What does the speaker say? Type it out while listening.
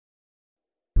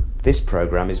This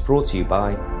program is brought to you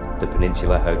by the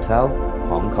Peninsula Hotel,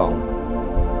 Hong Kong.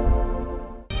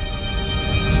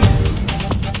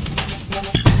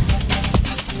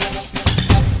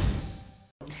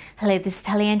 Hello, this is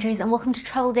Tally Andrews and welcome to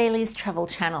Travel Daily's Travel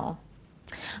Channel.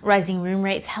 Rising room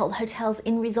rates helped hotels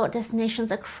in resort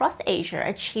destinations across Asia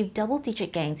achieve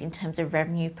double-digit gains in terms of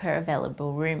revenue per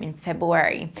available room in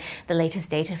February. The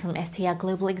latest data from STR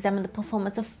Global examined the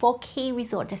performance of 4 key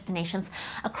resort destinations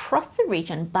across the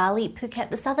region: Bali,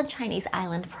 Phuket, the southern Chinese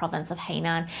island province of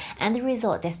Hainan, and the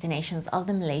resort destinations of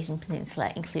the Malaysian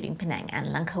peninsula, including Penang and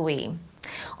Langkawi.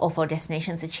 All 4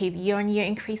 destinations achieved year-on-year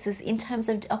increases in terms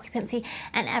of occupancy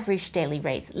and average daily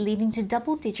rates, leading to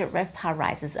double-digit RevPAR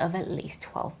rises of at least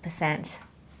 12%.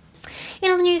 In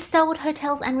other news, Starwood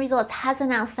Hotels and Resorts has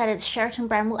announced that its Sheraton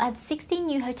brand will add 16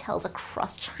 new hotels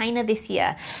across China this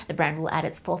year. The brand will add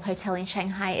its 4th hotel in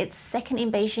Shanghai, its 2nd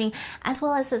in Beijing, as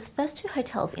well as its first 2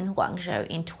 hotels in Guangzhou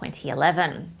in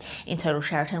 2011. In total,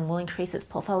 Sheraton will increase its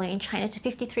portfolio in China to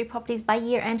 53 properties by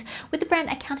year-end, with the brand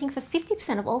accounting for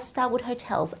 50% of all Starwood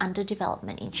hotels under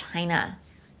development in China.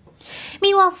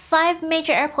 Meanwhile, 5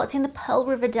 major airports in the Pearl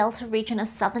River Delta region of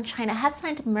southern China have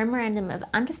signed a memorandum of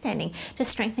understanding to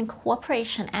strengthen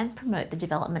cooperation and promote the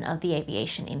development of the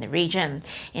aviation in the region.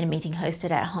 In a meeting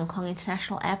hosted at Hong Kong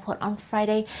International Airport on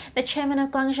Friday, the chairman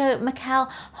of Guangzhou,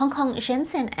 Macau, Hong Kong,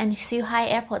 Shenzhen and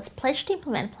Zhuhai airports pledged to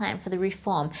implement a plan for the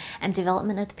reform and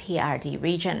development of the PRD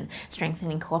region,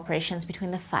 strengthening cooperations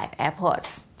between the 5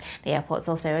 airports. The airports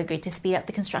also agreed to speed up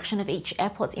the construction of each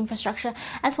airport's infrastructure,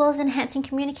 as well as enhancing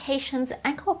communications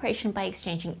and cooperation by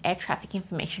exchanging air traffic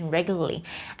information regularly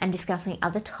and discussing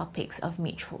other topics of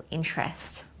mutual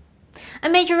interest. A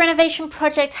major renovation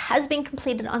project has been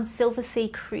completed on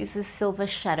Silversea Cruises' Silver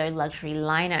Shadow luxury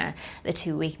liner. The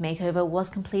 2-week makeover was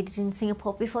completed in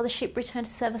Singapore before the ship returned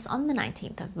to service on the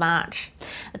 19th of March.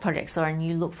 The project saw a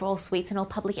new look for all suites, and all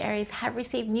public areas have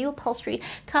received new upholstery,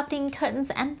 carpeting,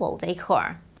 curtains and wall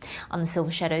decor. On the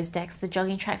Silver Shadow's decks, the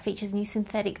jogging track features new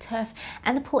synthetic turf,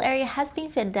 and the pool area has been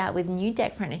fitted out with new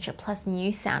deck furniture plus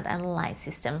new sound and light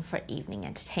system for evening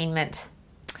entertainment.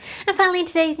 And finally, in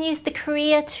today's news, the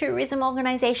Korea Tourism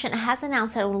Organization has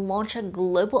announced that it will launch a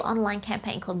global online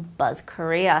campaign called Buzz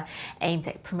Korea, aimed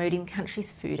at promoting the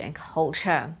country's food and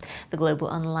culture. The global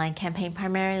online campaign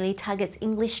primarily targets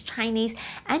English, Chinese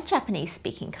and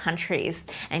Japanese-speaking countries,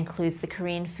 and includes the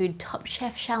Korean Food Top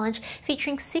Chef Challenge,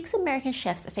 featuring 6 American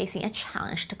chefs facing a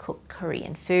challenge to cook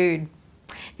Korean food.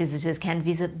 Visitors can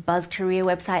visit Buzz Korea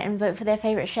website and vote for their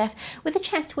favorite chef, with a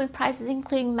chance to win prizes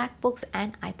including MacBooks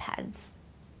and iPads.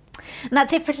 And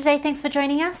that's it for today. Thanks for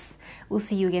joining us. We'll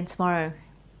see you again tomorrow.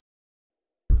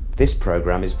 This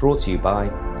program is brought to you by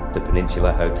the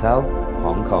Peninsula Hotel,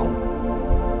 Hong Kong.